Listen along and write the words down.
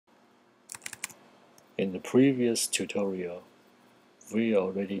In the previous tutorial, we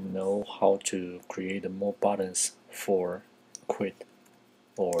already know how to create more buttons for quit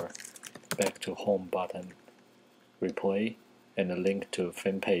or back to home button, replay, and a link to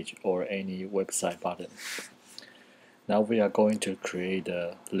fan page or any website button. Now we are going to create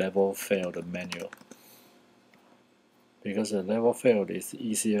a level failed menu. Because a level failed is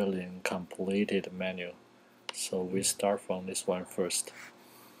easier than completed menu, so we start from this one first.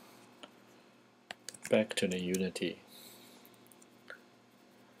 Back to the Unity.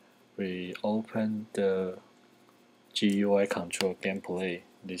 We open the GUI control gameplay,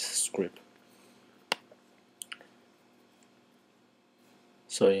 this script.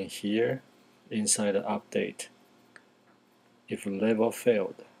 So in here, inside the update, if level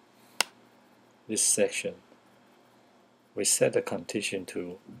failed, this section, we set the condition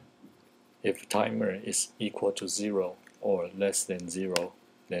to if timer is equal to 0 or less than 0,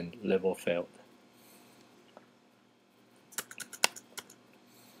 then level failed.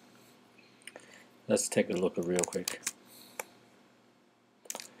 Let's take a look real quick.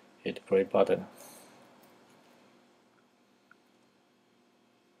 Hit play button.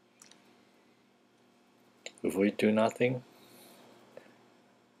 If we do nothing,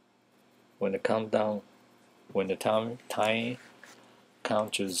 when the countdown, when the time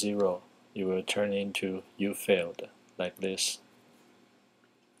count to 0, it will turn into you failed, like this.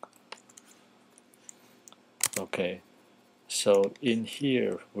 Okay, so in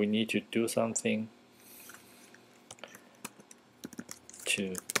here we need to do something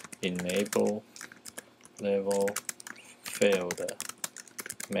to enable level failed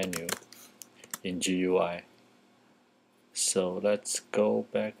menu in GUI. So let's go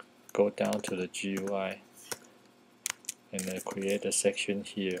down to the GUI and then create a section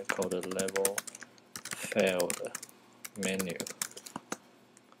here called the level failed menu.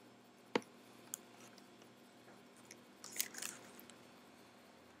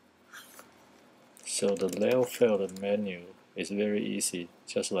 So the level failed menu is very easy,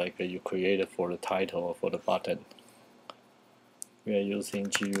 just like you created for the title or for the button. We are using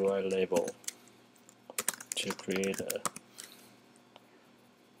GUI label to create a.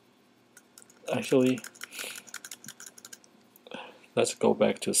 Actually, let's go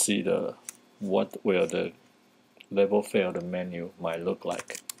back to see what will the level failed menu might look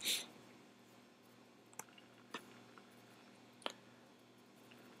like.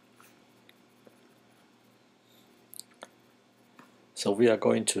 So we are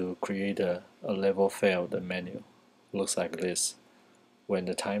going to create a level failed menu. Looks like this. When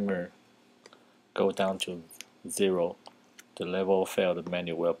the timer go down to 0, the level failed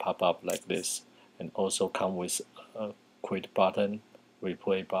menu will pop up like this, and also come with a quit button,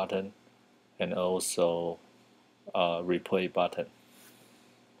 replay button, and also a replay button.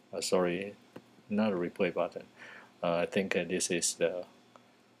 Sorry, not a replay button. I think this is the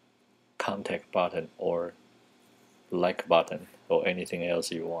contact button or like button or anything else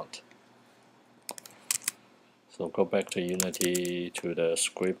you want. So go back to Unity to the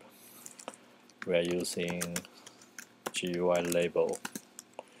script. We are using GUI label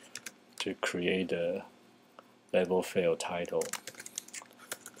to create a level fail title.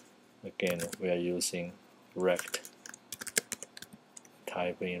 Again, we are using rect.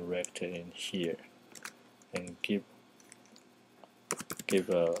 Type in rect in here and give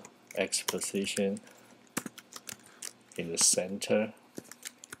a X position in the center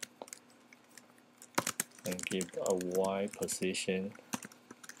and give a Y position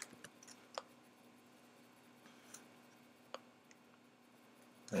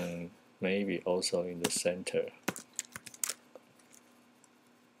and maybe also in the center.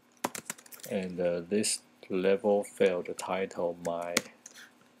 And this level failed title,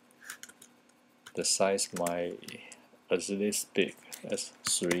 the size might as this big as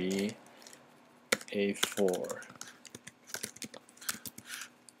 3A4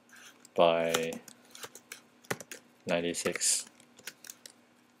 by 96.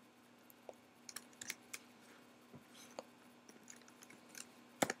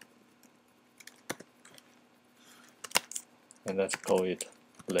 And let's call it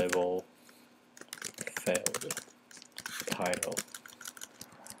level failed title.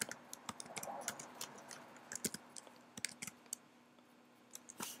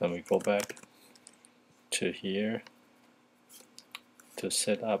 Then we go back to here to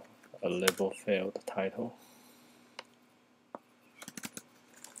set up a level failed title.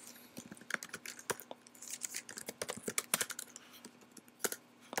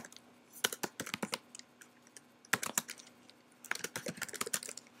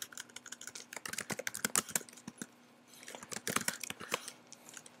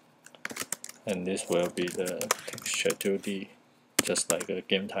 and this will be the texture 2D, just like a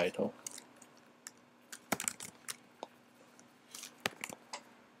game title.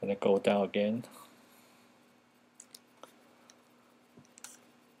 And I go down again.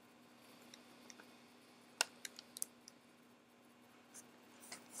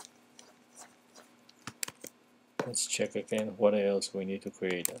 Let's check again what else we need to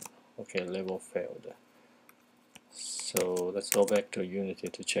create. Okay, level failed. So let's go back to Unity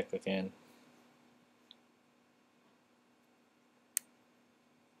to check again.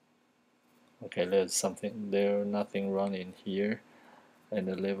 Okay, there's nothing wrong in here, and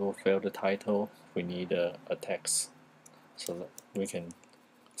the level failed title. We need a text, so that we can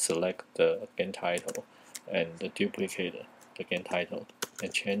select the game title and duplicate the game title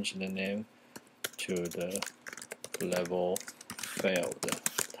and change the name to the level failed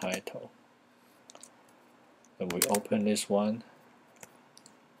title. And we open this one.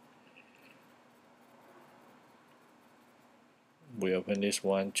 We open this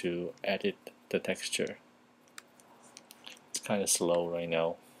one to edit the texture. It's kind of slow right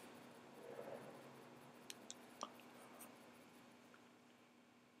now.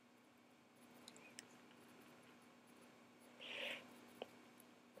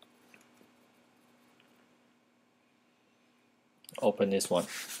 Open this one.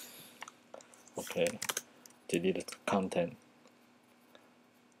 Okay, delete the content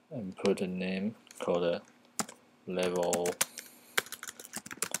and put a name called a level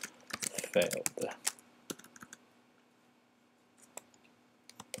failed.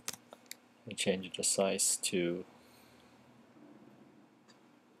 And change the size to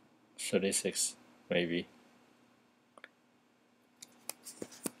 36 maybe.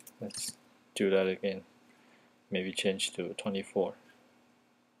 Let's do that again. Maybe change to 24.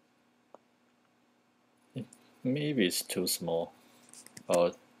 Maybe it's too small.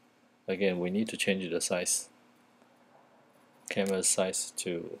 Or again, we need to change the size. Canvas size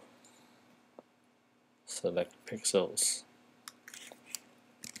to select pixels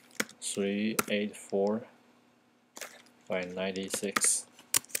 384 by 96.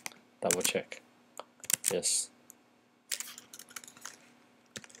 Double check. Yes.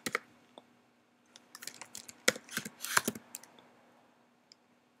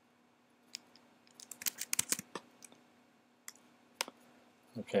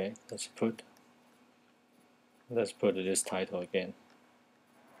 Okay, let's put this title again.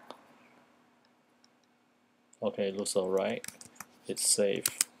 Okay, it looks alright. It's safe.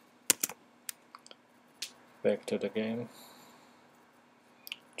 Back to the game.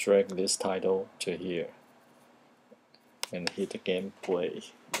 Drag this title to here and hit the game play.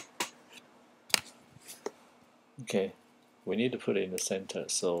 Okay, we need to put it in the center,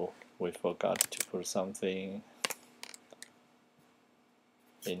 so we forgot to put something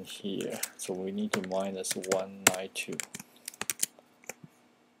in here, so we need to minus 192.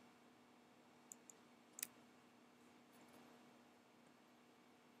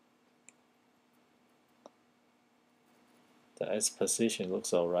 The X position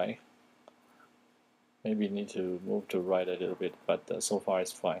looks alright. Maybe need to move to right a little bit, but so far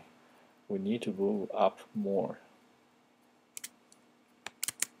it's fine. We need to move up more.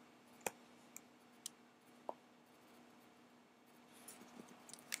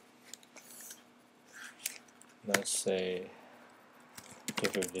 Let's say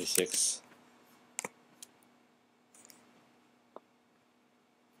 256.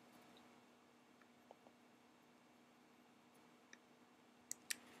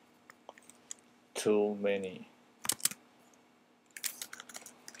 Too many.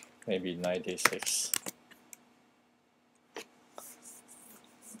 Maybe 96.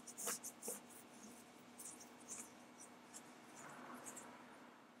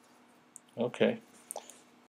 Okay.